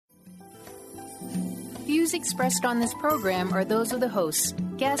views expressed on this program are those of the hosts,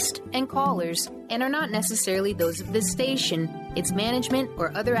 guests, and callers, and are not necessarily those of this station, its management,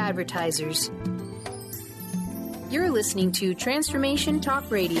 or other advertisers. You're listening to Transformation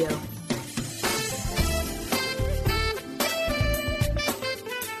Talk Radio.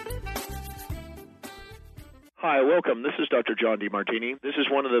 Hi, welcome. This is Dr. John DeMartini. This is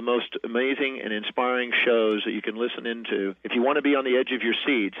one of the most amazing and inspiring shows that you can listen into. If you want to be on the edge of your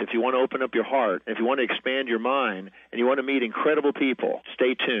seats, if you want to open up your heart, if you want to expand your mind, and you want to meet incredible people,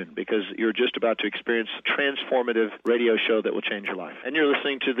 stay tuned because you're just about to experience a transformative radio show that will change your life. And you're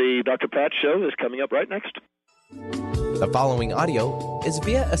listening to the Dr. Pat Show that's coming up right next. The following audio is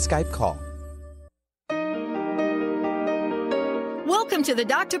via a Skype call. Welcome to the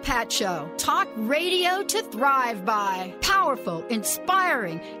Dr. Pat Show. Talk radio to thrive by. Powerful,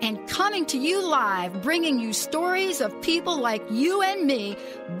 inspiring, and coming to you live, bringing you stories of people like you and me,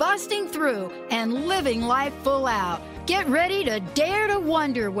 busting through and living life full out. Get ready to dare to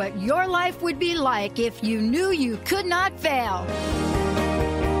wonder what your life would be like if you knew you could not fail.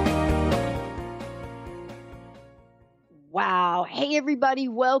 Wow. Hey, everybody.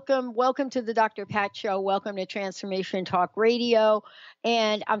 Welcome. Welcome to the Dr. Pat Show. Welcome to Transformation Talk Radio.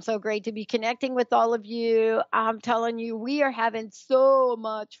 And I'm so great to be connecting with all of you. I'm telling you, we are having so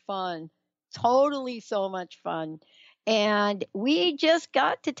much fun. Totally so much fun. And we just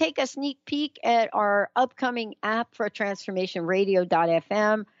got to take a sneak peek at our upcoming app for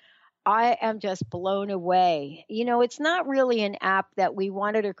transformationradio.fm. I am just blown away. You know, it's not really an app that we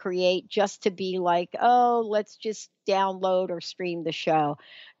wanted to create just to be like, oh, let's just download or stream the show.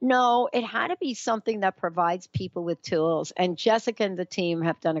 No, it had to be something that provides people with tools. And Jessica and the team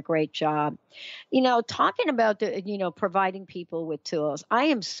have done a great job. You know, talking about, providing people with tools. I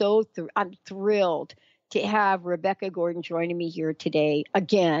am I'm thrilled to have Rebecca Gordon joining me here today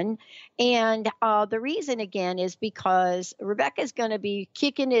again. And the reason, again, is because Rebecca's going to be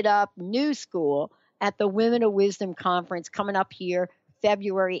kicking it up new school at the Women of Wisdom Conference coming up here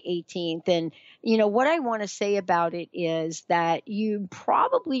February 18th. And, you know, what I want to say about it is that you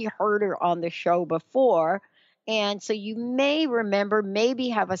probably heard her on the show before. And so you may remember, maybe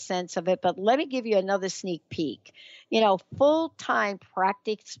have a sense of it, but let me give you another sneak peek. You know, full-time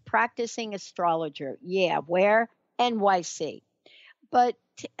practicing astrologer. Yeah, where? NYC. But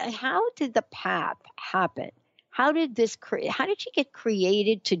how did the path happen? How did she get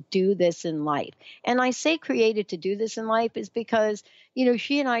created to do this in life? And I say created to do this in life is because, you know,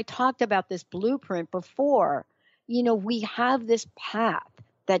 she and I talked about this blueprint before. You know, we have this path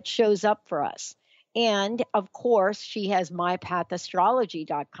that shows up for us. And, of course, she has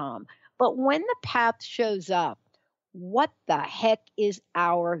mypathastrology.com. But when the path shows up, what the heck is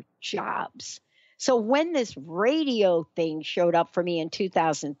our jobs? So when this radio thing showed up for me in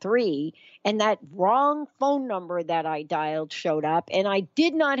 2003, and that wrong phone number that I dialed showed up, and I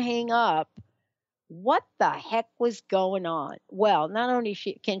did not hang up, what the heck was going on? Well, not only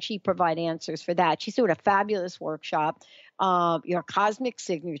can she provide answers for that, she's doing a fabulous workshop. Your cosmic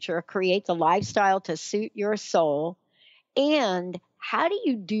signature creates a lifestyle to suit your soul. And how do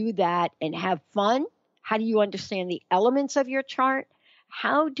you do that and have fun? How do you understand the elements of your chart?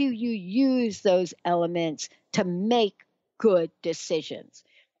 How do you use those elements to make good decisions?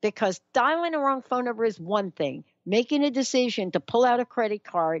 Because dialing a wrong phone number is one thing. Making a decision to pull out a credit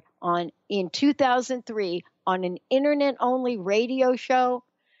card in 2003 on an internet-only radio show,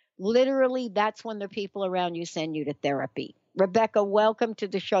 literally, that's when the people around you send you to therapy. Rebecca, welcome to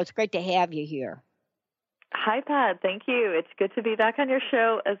the show. It's great to have you here. Hi, Pat. Thank you. It's good to be back on your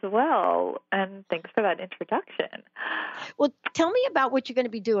show as well. And thanks for that introduction. Well, tell me about what you're going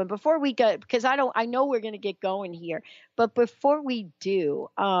to be doing before we go, because I know we're going to get going here. But before we do,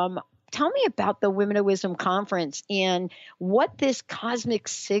 tell me about the Women of Wisdom Conference and what this cosmic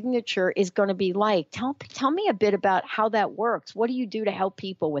signature is going to be like. Tell me a bit about how that works. What do you do to help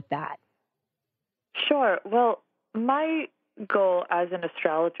people with that? Sure. Well, my goal as an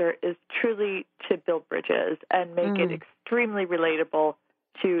astrologer is truly to build bridges and make it extremely relatable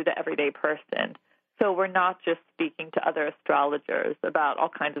to the everyday person. So we're not just speaking to other astrologers about all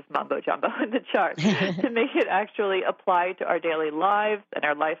kinds of mumbo-jumbo in the chart, to make it actually apply to our daily lives and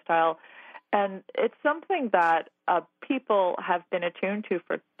our lifestyle. And it's something that people have been attuned to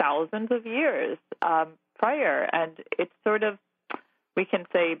for thousands of years prior. And it's sort of, we can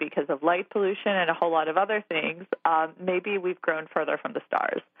say because of light pollution and a whole lot of other things, maybe we've grown further from the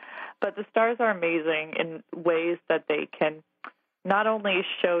stars. But the stars are amazing in ways that they can not only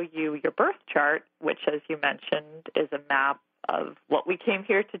show you your birth chart, which, as you mentioned, is a map of what we came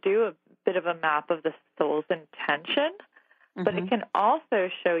here to do, a bit of a map of the soul's intention, but it can also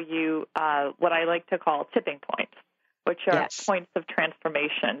show you what I like to call tipping points, which are points of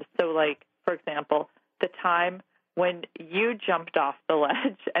transformation. So, like, for example, the time when you jumped off the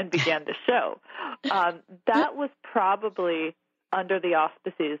ledge and began the show, that was probably under the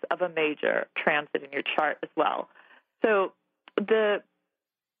auspices of a major transit in your chart as well. So the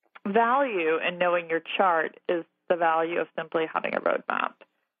value in knowing your chart is the value of simply having a roadmap.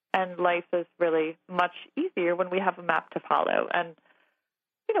 And life is really much easier when we have a map to follow. And,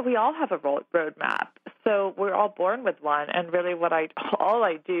 you know, we all have a roadmap. So we're all born with one. And really all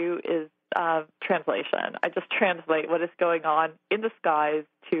I do is translation. I just translate what is going on in the skies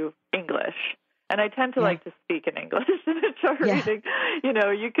to English. And I tend to like to speak in English in a chart reading. You know,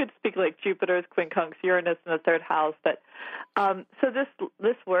 you could speak like Jupiter's quincunx Uranus in the third house. But so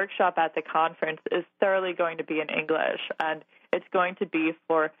this workshop at the conference is thoroughly going to be in English. And it's going to be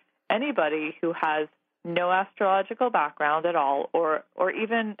for anybody who has no astrological background at all, or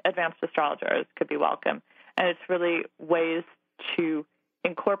even advanced astrologers could be welcome. And it's really ways to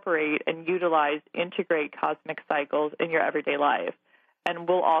incorporate and integrate cosmic cycles in your everyday life. And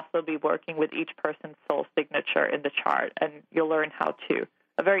we'll also be working with each person's soul signature in the chart. And you'll learn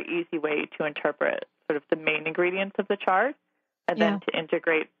a very easy way to interpret sort of the main ingredients of the chart and then to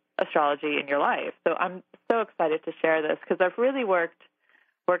integrate astrology in your life. So I'm so excited to share this because I've really worked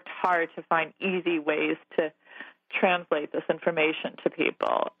hard to find easy ways to translate this information to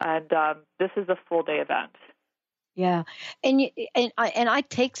people. And this is a full day event. Yeah. And it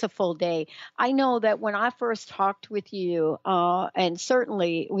takes a full day. I know that when I first talked with you, and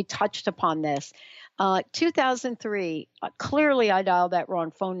certainly we touched upon this, 2003, clearly I dialed that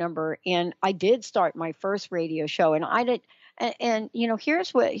wrong phone number and I did start my first radio show and you know,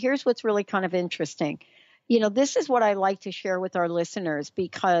 here's what's really kind of interesting. You know, this is what I like to share with our listeners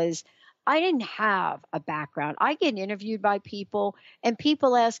because I didn't have a background. I get interviewed by people and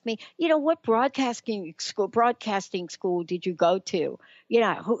people ask me, you know, what broadcasting school did you go to? You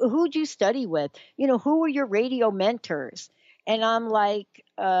know, who'd you study with? You know, who were your radio mentors? And I'm like,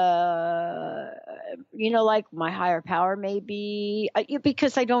 you know, like my higher power maybe,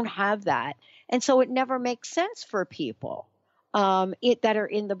 because I don't have that. And so it never makes sense for people that are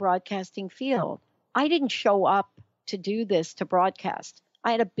in the broadcasting field. I didn't show up to do this, to broadcast.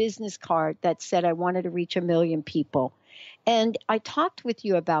 I had a business card that said I wanted to reach 1 million people. And I talked with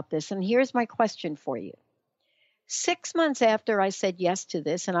you about this, and here's my question for you. 6 months after I said yes to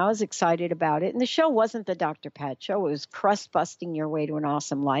this, and I was excited about it, and the show wasn't the Dr. Pat show, it was crust busting your way to an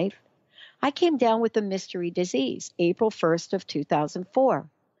awesome life. I came down with a mystery disease, April 1st of 2004,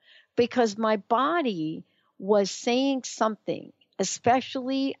 because my body was saying something,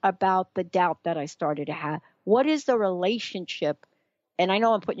 especially about the doubt that I started to have. What is the relationship? And I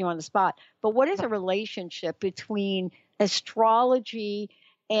know I'm putting you on the spot, but what is a relationship between astrology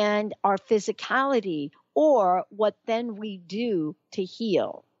and our physicality, or what then we do to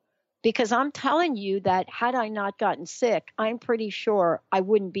heal? Because I'm telling you that had I not gotten sick, I'm pretty sure I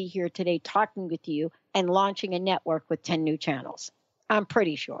wouldn't be here today talking with you and launching a network with 10 new channels. I'm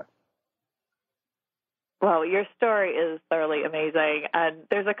pretty sure. Well, your story is thoroughly amazing, and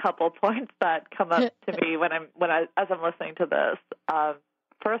there's a couple points that come up to me as I'm listening to this.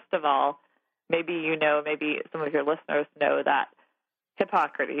 First of all, maybe some of your listeners know that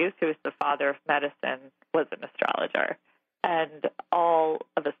Hippocrates, who is the father of medicine, was an astrologer, and all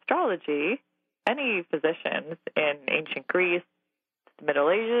of astrology, any physicians in ancient Greece, the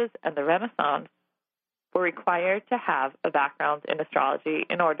Middle Ages, and the Renaissance were required to have a background in astrology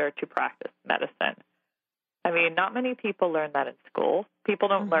in order to practice medicine. I mean, not many people learn that in school. People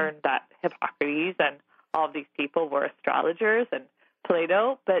don't learn that Hippocrates and all of these people were astrologers and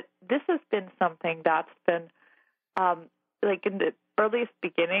Plato, but this has been something that's been like in the earliest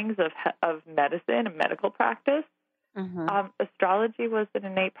beginnings of medicine and medical practice. Astrology was an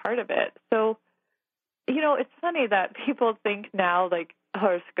innate part of it. So, you know, it's funny that people think now like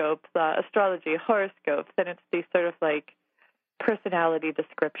horoscopes, astrology, horoscopes, and it's these sort of like personality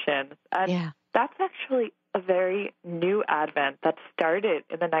descriptions. And that's actually a very new advent that started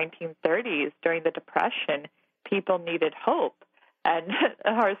in the 1930s during the Depression. People needed hope, and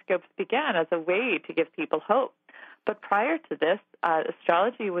horoscopes began as a way to give people hope. But prior to this,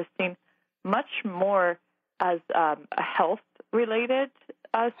 astrology was seen much more as a health-related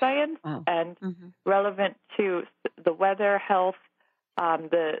science and relevant to the weather, health,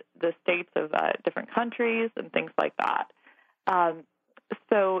 the states of different countries, and things like that.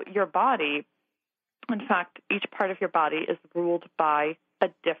 So your body, in fact, each part of your body is ruled by a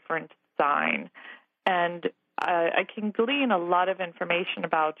different sign. And I can glean a lot of information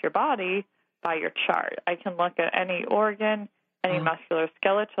about your body by your chart. I can look at any organ, any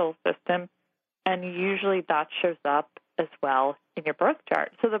musculoskeletal system, and usually that shows up as well in your birth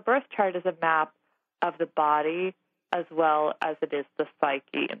chart. So the birth chart is a map of the body as well as it is the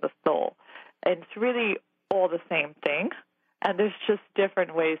psyche and the soul. And it's really all the same thing, and there's just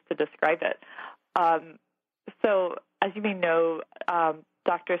different ways to describe it. So as you may know,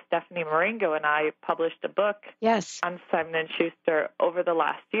 Dr. Stephanie Marengo and I published a book on Simon & Schuster over the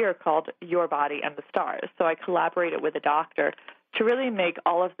last year called Your Body and the Stars. So I collaborated with a doctor to really make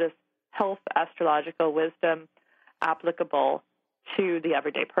all of this health astrological wisdom applicable to the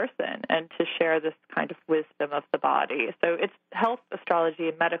everyday person and to share this kind of wisdom of the body. So it's health astrology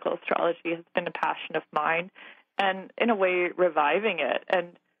and medical astrology has been a passion of mine, and in a way reviving it and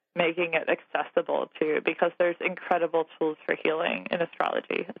making it accessible too, because there's incredible tools for healing in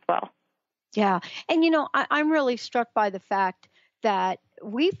astrology as well. Yeah. And, I'm really struck by the fact that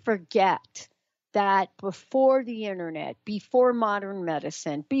we forget that before the internet, before modern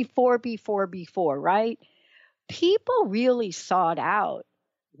medicine, before, right? People really sought out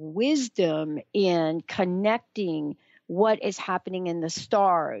wisdom in connecting what is happening in the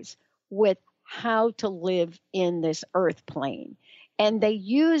stars with how to live in this earth plane. And they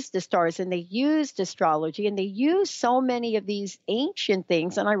used the stars and they used astrology and they used so many of these ancient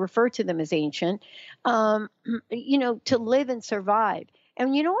things, and I refer to them as ancient, to live and survive.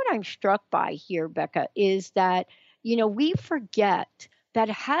 And you know what I'm struck by here, Becca, is that, we forget that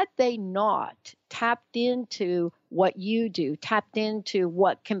had they not tapped into what you do, tapped into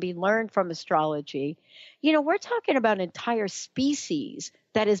what can be learned from astrology, we're talking about an entire species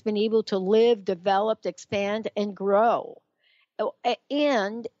that has been able to live, develop, expand, and grow.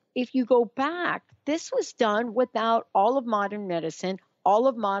 And if you go back, this was done without all of modern medicine, all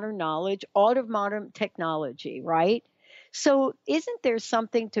of modern knowledge, all of modern technology, right? So isn't there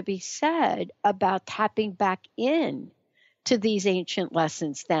something to be said about tapping back in to these ancient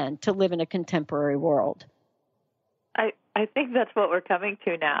lessons then to live in a contemporary world? I think that's what we're coming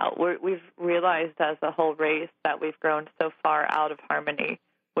to now. We've realized as a whole race that we've grown so far out of harmony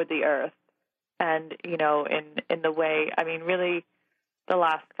with the earth. And, in the way, really the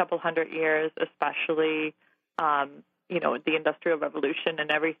last couple hundred years, especially, the Industrial Revolution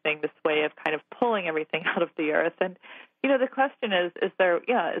and everything, this way of kind of pulling everything out of the earth. And, the question is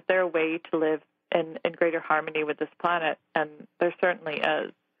there a way to live in greater harmony with this planet? And there certainly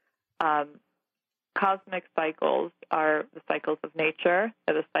is. Cosmic cycles are the cycles of nature,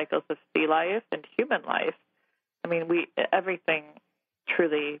 they're the cycles of sea life and human life. Everything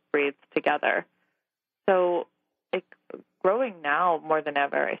truly breathes together. So growing now more than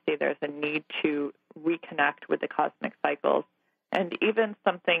ever, I see there's a need to reconnect with the cosmic cycles. And even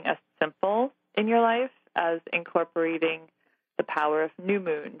something as simple in your life as incorporating the power of new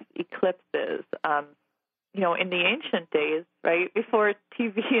moons, eclipses. In the ancient days, right, before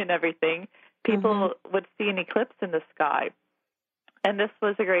TV and everything, people would see an eclipse in the sky. And this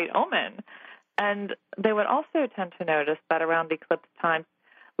was a great omen. And they would also tend to notice that around eclipse time,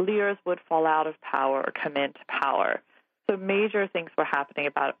 leaders would fall out of power or come into power. So major things were happening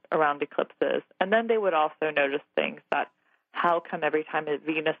around eclipses. And then they would also notice things that how come every time that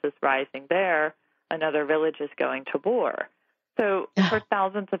Venus is rising there, another village is going to war? So for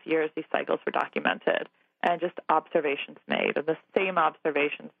thousands of years, these cycles were documented and just observations made, and the same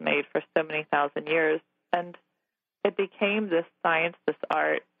observations made for so many thousand years. And it became this science, this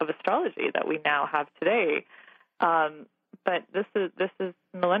art of astrology that we now have today. But this is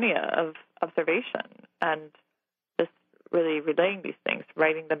millennia of observation and just really relaying these things,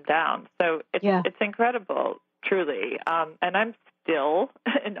 writing them down. So it's incredible, truly. And I'm still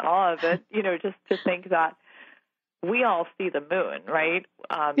in awe of it, just to think that we all see the moon, right?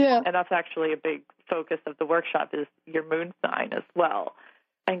 And that's actually a big focus of the workshop is your moon sign as well,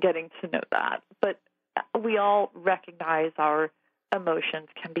 and getting to know that. But we all recognize our emotions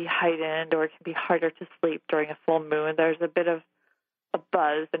can be heightened or it can be harder to sleep during a full moon. There's a bit of a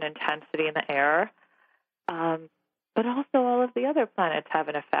buzz and intensity in the air. But also all of the other planets have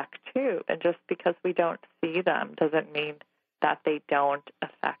an effect too. And just because we don't see them doesn't mean that they don't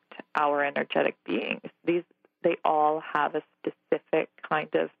affect our energetic beings. They all have a specific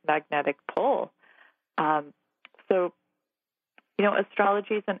kind of magnetic pull. So,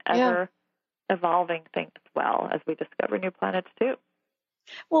 astrology is an ever-evolving thing as well as we discover new planets too.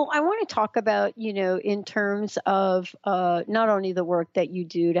 Well, I want to talk about, in terms of not only the work that you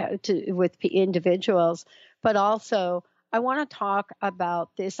do with individuals, but also I want to talk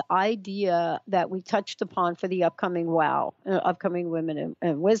about this idea that we touched upon for the upcoming Women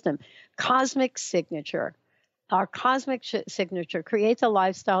and Wisdom, cosmic signature. Our cosmic signature creates a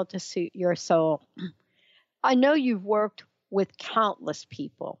lifestyle to suit your soul. I know you've worked with countless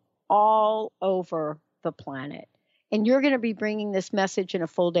people all over the planet, and you're going to be bringing this message in a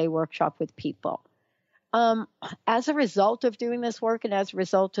full day workshop with people. As a result of doing this work and as a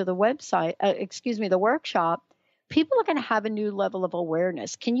result of the the workshop, people are going to have a new level of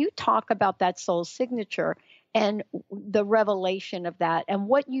awareness. Can you talk about that soul signature and the revelation of that and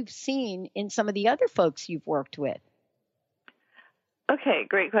what you've seen in some of the other folks you've worked with? Okay,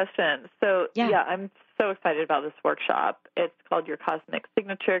 great question. So, yeah, I'm so excited about this workshop. It's called Your Cosmic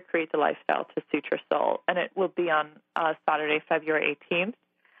Signature, Create the Lifestyle to Suit Your Soul. And it will be on Saturday, February 18th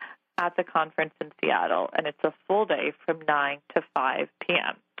at the conference in Seattle. And it's a full day from 9 to 5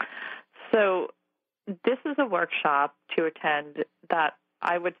 p.m. So this is a workshop to attend that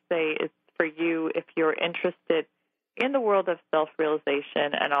I would say is for you if you're interested in the world of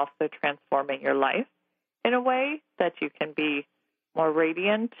self-realization and also transforming your life in a way that you can be more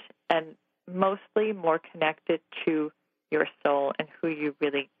radiant and mostly more connected to your soul and who you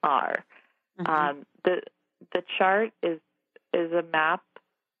really are. Mm-hmm. The chart is a map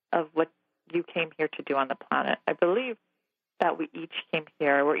of what you came here to do on the planet. I believe that we each came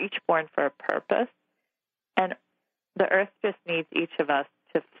here. We're each born for a purpose, and the earth just needs each of us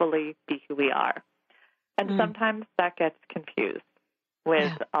to fully be who we are. And sometimes that gets confused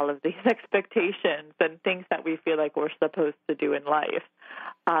with all of these expectations and things that we feel like we're supposed to do in life.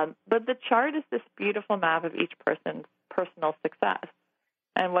 But the chart is this beautiful map of each person's personal success.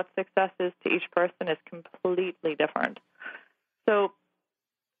 And what success is to each person is completely different. So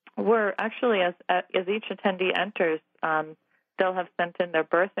we're actually, as each attendee enters, they'll have sent in their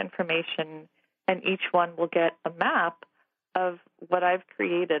birth information, and each one will get a map of what I've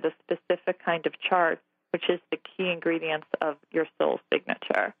created, a specific kind of chart, which is the key ingredients of your soul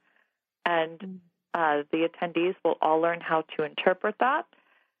signature. And the attendees will all learn how to interpret that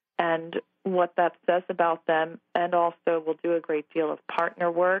and what that says about them, and also we'll do a great deal of partner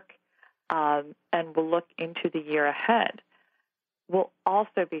work, and we'll look into the year ahead. We'll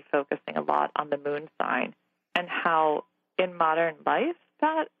also be focusing a lot on the moon sign and how in modern life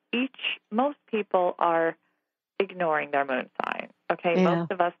that most people are ignoring their moon sign. Okay, most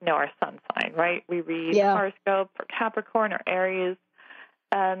of us know our sun sign, right? We read horoscope for Capricorn or Aries,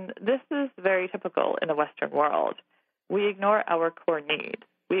 and this is very typical in the Western world. We ignore our core needs.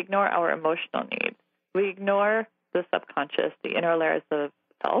 We ignore our emotional needs. We ignore the subconscious, the inner layers of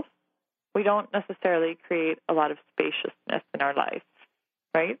self. We don't necessarily create a lot of spaciousness in our life,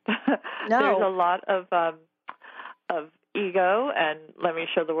 right? No. There's a lot of ego and let me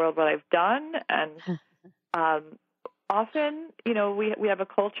show the world what I've done. And often, we have a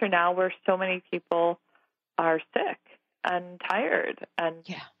culture now where so many people are sick and tired, and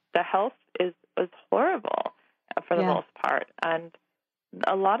the health is horrible for the most part. And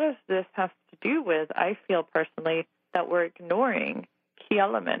a lot of this has to do with, I feel personally, that we're ignoring key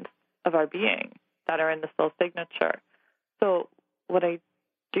elements of our being that are in the soul signature. So what I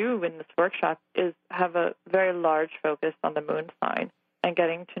do in this workshop is have a very large focus on the moon sign and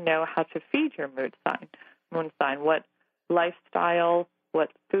getting to know how to feed your moon sign, what lifestyle,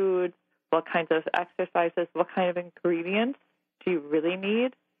 what foods, what kinds of exercises, what kind of ingredients do you really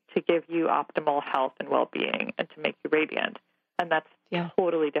need to give you optimal health and well-being and to make you radiant. And that's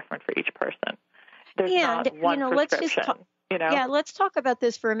totally different for each person. There's not one prescription. Let's talk about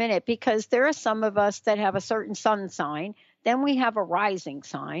this for a minute, because there are some of us that have a certain sun sign. Then we have a rising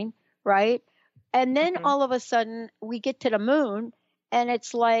sign, right? And then all of a sudden we get to the moon and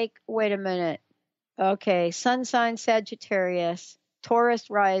it's like, wait a minute. Okay, sun sign Sagittarius, Taurus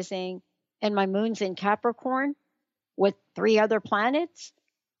rising, and my moon's in Capricorn with 3 other planets.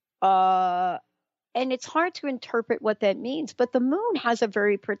 And it's hard to interpret what that means, but the moon has a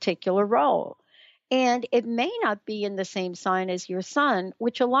very particular role. And it may not be in the same sign as your sun,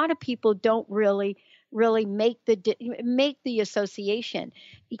 which a lot of people don't really make the association.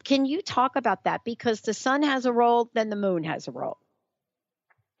 Can you talk about that? Because the sun has a role, then the moon has a role.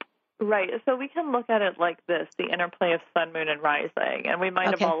 Right. So we can look at it like this, the interplay of sun, moon, and rising. And we might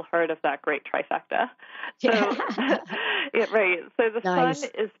have all heard of that great trifecta. So, right. So the sun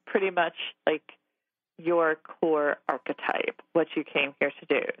is pretty much like your core archetype, what you came here to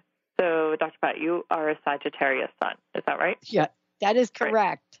do. So, Dr. Pat, you are a Sagittarius sun. Is that right? Yeah, that is correct.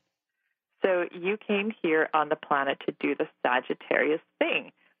 Right. So you came here on the planet to do the Sagittarius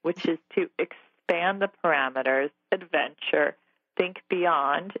thing, which is to expand the parameters, adventure, think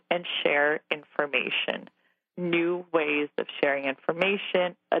beyond, and share information. New ways of sharing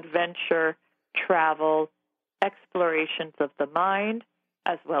information, adventure, travel, explorations of the mind,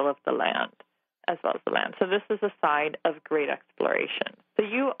 as well as the land. as well as the land. So this is a sign of great exploration. So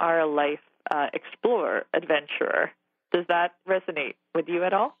you are a life explorer, adventurer. Does that resonate with you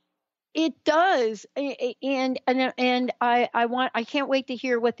at all? It does, and I can't wait to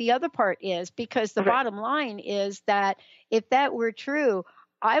hear what the other part is, because the bottom line is that if that were true,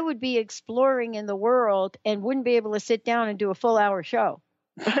 I would be exploring in the world and wouldn't be able to sit down and do a full hour show.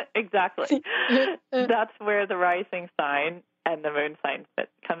 Exactly. That's where the rising sign and the moon sign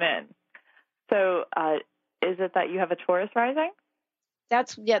come in. So is it that you have a Taurus rising?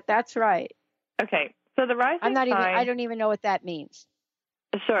 That's right. Okay. So the rising sign, I don't even know what that means.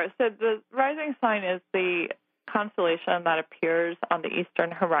 Sure. So the rising sign is the constellation that appears on the eastern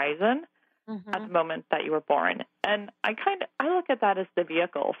horizon at the moment that you were born. And I look at that as the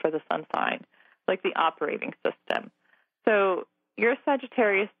vehicle for the sun sign, like the operating system. So your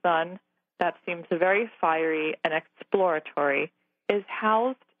Sagittarius sun, that seems very fiery and exploratory, is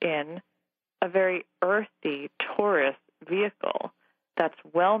housed in a very earthy Taurus vehicle that's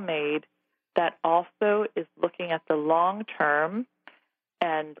well made, that also is looking at the long term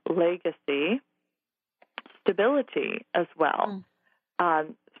and legacy, stability as well.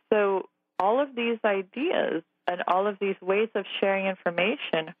 So all of these ideas and all of these ways of sharing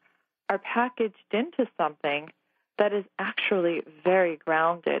information are packaged into something that is actually very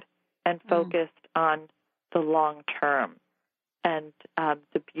grounded and focused on the long term and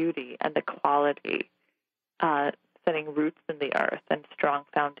the beauty and the quality, setting roots in the earth and strong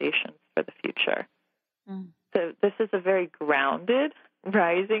foundations for the future. So this is a very grounded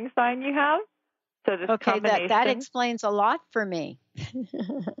rising sign you have. So this combination, that explains a lot for me.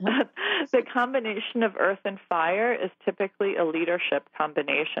 The combination of earth and fire is typically a leadership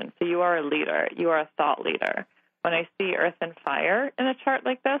combination. So you are a leader. You are a thought leader. When I see earth and fire in a chart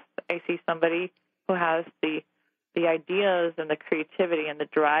like this, I see somebody who has the ideas and the creativity and the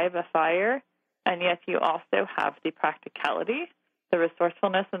drive of fire, and yet you also have the practicality, the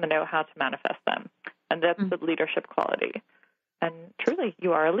resourcefulness, and the know-how to manifest them. And that's the leadership quality. And truly,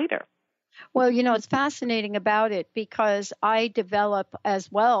 you are a leader. Well, it's fascinating about it because I develop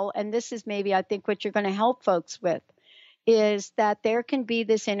as well, and this is maybe I think what you're going to help folks with, is that there can be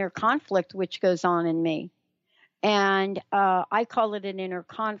this inner conflict which goes on in me. And I call it an inner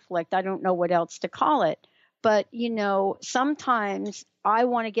conflict. I don't know what else to call it. But, sometimes I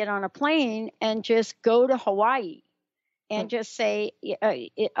want to get on a plane and just go to Hawaii and just say,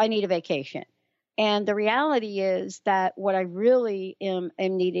 I need a vacation. And the reality is that what I really am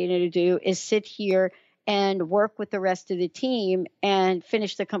needing to do is sit here and work with the rest of the team and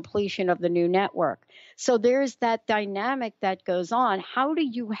finish the completion of the new network. So there's that dynamic that goes on. How do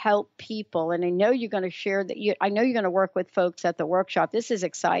you help people? And I know you're going to share that. I know you're going to work with folks at the workshop. This is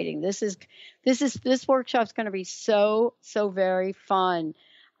exciting. This workshop's going to be so very fun.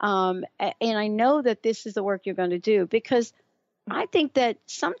 And I know that this is the work you're going to do, because I think that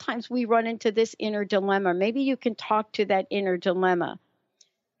sometimes we run into this inner dilemma. Maybe you can talk to that inner dilemma.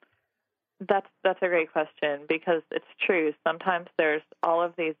 That's a great question, because it's true. Sometimes there's all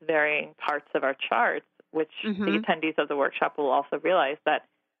of these varying parts of our charts, which the attendees of the workshop will also realize that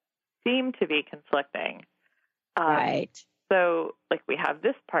seem to be conflicting. Right. So, like, we have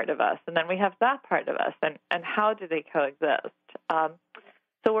this part of us, and then we have that part of us, and how do they coexist?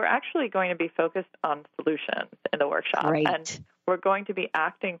 So we're actually going to be focused on solutions in the workshop. Right. And we're going to be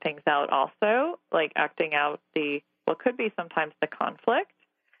acting things out also, like acting out what could be sometimes the conflict.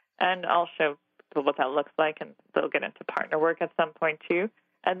 And I'll show what that looks like, and they'll get into partner work at some point too.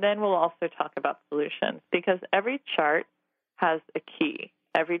 And then we'll also talk about solutions, because every chart has a key.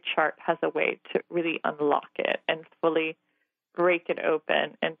 Every chart has a way to really unlock it and fully break it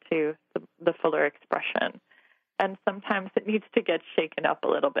open into the fuller expression. And sometimes it needs to get shaken up a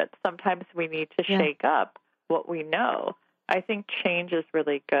little bit. Sometimes we need to shake up what we know. I think change is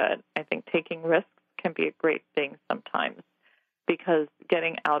really good. I think taking risks can be a great thing sometimes, because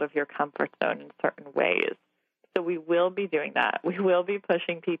getting out of your comfort zone in certain ways. So we will be doing that. We will be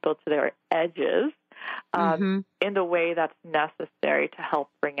pushing people to their edges in the way that's necessary to help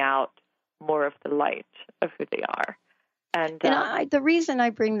bring out more of the light of who they are. And the reason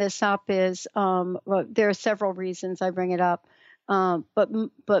I bring this up is, there are several reasons I bring it up,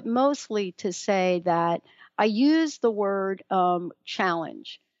 but mostly to say that I use the word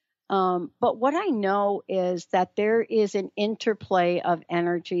challenge. But what I know is that there is an interplay of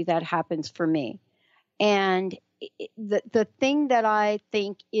energy that happens for me. And the thing that I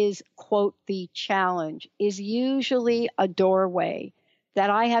think is, quote, the challenge is usually a doorway that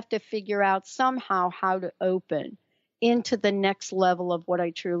I have to figure out somehow how to open into the next level of what I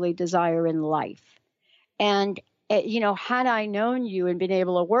truly desire in life. And, had I known you and been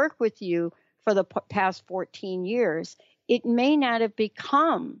able to work with you for the past 14 years, it may not have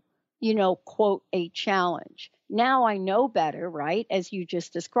become, quote, a challenge. Now I know better, right? As you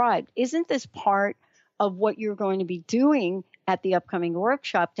just described. Isn't this part of what you're going to be doing at the upcoming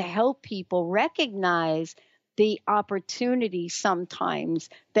workshop to help people recognize the opportunity sometimes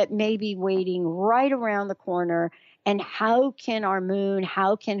that may be waiting right around the corner? And how can our moon,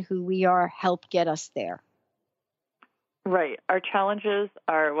 how can who we are help get us there? Right. Our challenges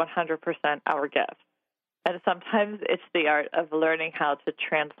are 100% our gift. And sometimes it's the art of learning how to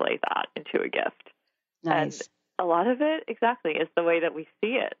translate that into a gift. Nice. And a lot of it, exactly, is the way that we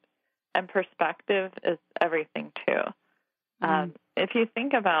see it. And perspective is everything, too. If you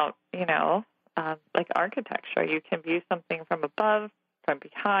think about, like architecture, you can view something from above, from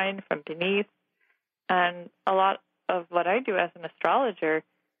behind, from beneath. And a lot of what I do as an astrologer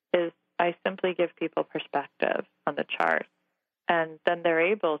is I simply give people perspective on the chart. And then they're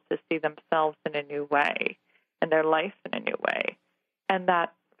able to see themselves in a new way and their life in a new way. And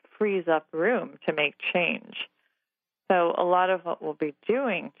that frees up room to make change. So a lot of what we'll be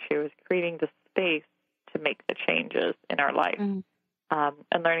doing, too, is creating the space to make the changes in our life and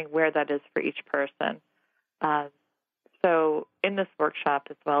learning where that is for each person. So in this workshop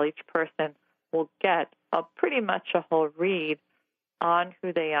as well, each person will get pretty much a whole read on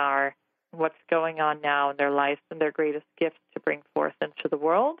who they are, what's going on now in their lives, and their greatest gifts to bring forth into the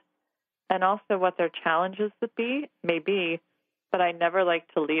world, and also what their challenges may be. But I never like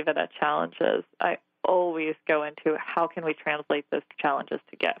to leave it at challenges. I always go into how can we translate those challenges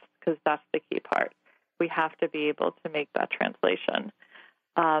to gifts, because that's the key part. We have to be able to make that translation.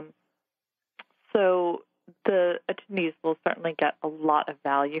 So the attendees will certainly get a lot of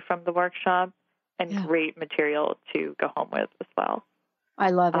value from the workshop and great material to go home with as well. I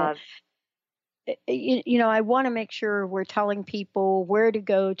love it. I want to make sure we're telling people where to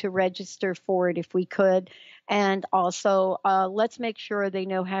go to register for it if we could. And also, let's make sure they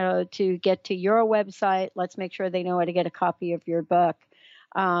know how to get to your website. Let's make sure they know how to get a copy of your book.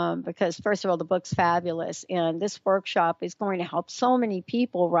 Because, first of all, the book's fabulous. And this workshop is going to help so many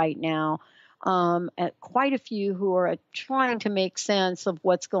people right now, quite a few who are trying to make sense of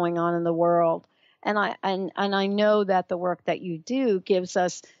what's going on in the world. And I know that the work that you do gives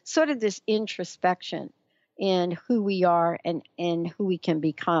us sort of this introspection in who we are and who we can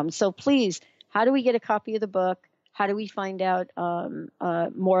become. So please, how do we get a copy of the book? How do we find out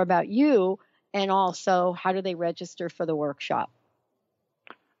more about you? And also, how do they register for the workshop?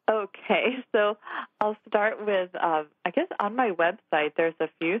 Okay, so I'll start with, I guess on my website, there's a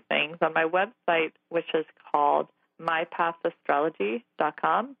few things. On my website, which is called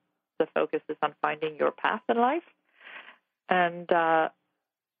mypathastrology.com, the focus is on finding your path in life. And I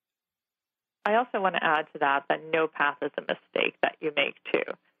also want to add to that no path is a mistake that you make, too.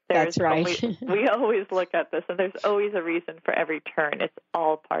 That's right. We always look at this, and there's always a reason for every turn. It's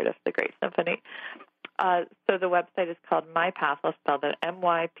all part of the Great Symphony. So the website is called MyPath. I'll spell that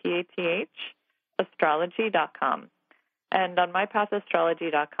MYPATH, astrology.com. And on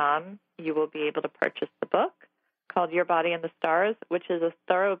mypathastrology.com, you will be able to purchase the book called Your Body and the Stars, which is a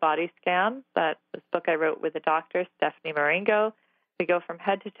thorough body scan. This book I wrote with the doctor, Stephanie Marengo. We go from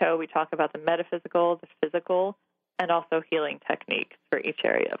head to toe. We talk about the metaphysical, the physical, and also healing techniques for each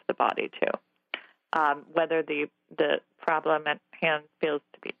area of the body, too. Whether the problem at hand feels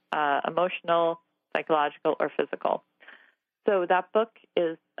to be emotional, psychological, or physical. So that book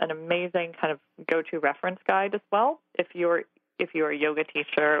is an amazing kind of go-to reference guide as well if you're a yoga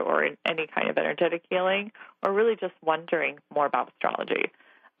teacher or in any kind of energetic healing, or really just wondering more about astrology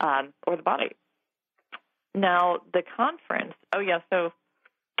or the body. Now, the conference, so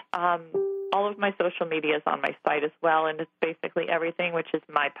all of my social media is on my site as well, and it's basically everything, which is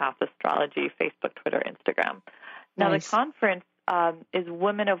My Path Astrology, Facebook, Twitter, Instagram. Now, nice. The conference is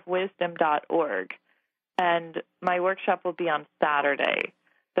womenofwisdom.org, and my workshop will be on Saturday.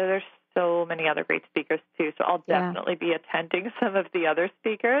 So there's so many other great speakers, too, so I'll definitely be attending some of the other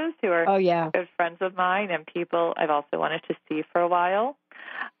speakers who are good friends of mine and people I've also wanted to see for a while.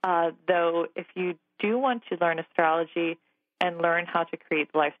 Though if you do want to learn astrology and learn how to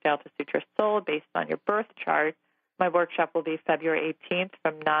create the lifestyle to suit your soul based on your birth chart, my workshop will be February 18th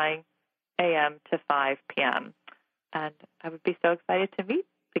from 9 a.m. to 5 p.m. And I would be so excited to meet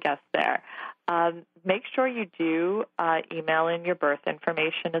the guests there. Make sure you do email in your birth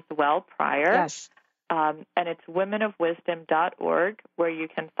information as well prior. Yes. And it's womenofwisdom.org where you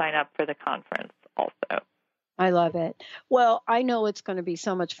can sign up for the conference also. I love it. Well, I know it's going to be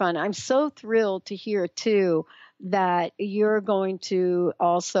so much fun. I'm so thrilled to hear, too, that you're going to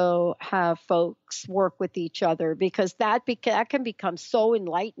also have folks work with each other, because that can become so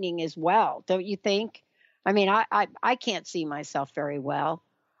enlightening as well, don't you think? I mean, I can't see myself very well.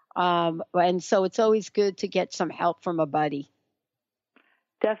 And so it's always good to get some help from a buddy.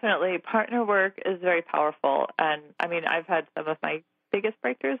 Definitely. Partner work is very powerful. And I mean, I've had some of my biggest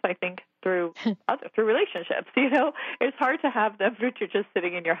breakthroughs, I think, through relationships. You know, it's hard to have them if you're just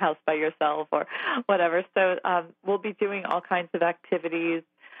sitting in your house by yourself or whatever. So we'll be doing all kinds of activities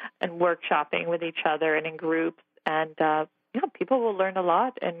and workshopping with each other and in groups. And, people will learn a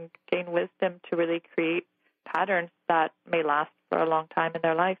lot and gain wisdom to really create patterns that may last for a long time in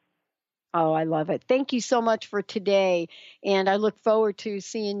their life. Oh, I love it. Thank you so much for today. And I look forward to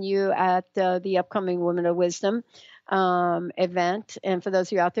seeing you at the upcoming Women of Wisdom event. And for those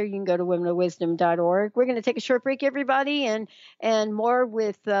of you out there, you can go to womenofwisdom.org. We're going to take a short break, everybody, and more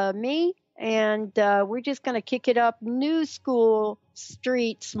with me. And we're just going to kick it up. New school,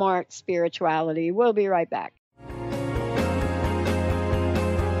 street smart spirituality. We'll be right back.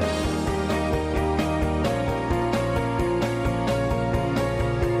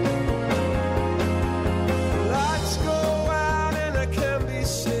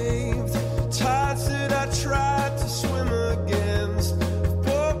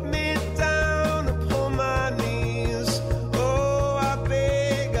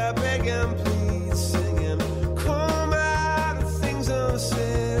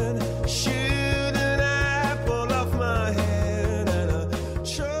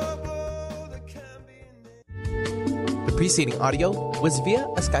 The preceding audio was via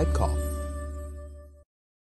a Skype call.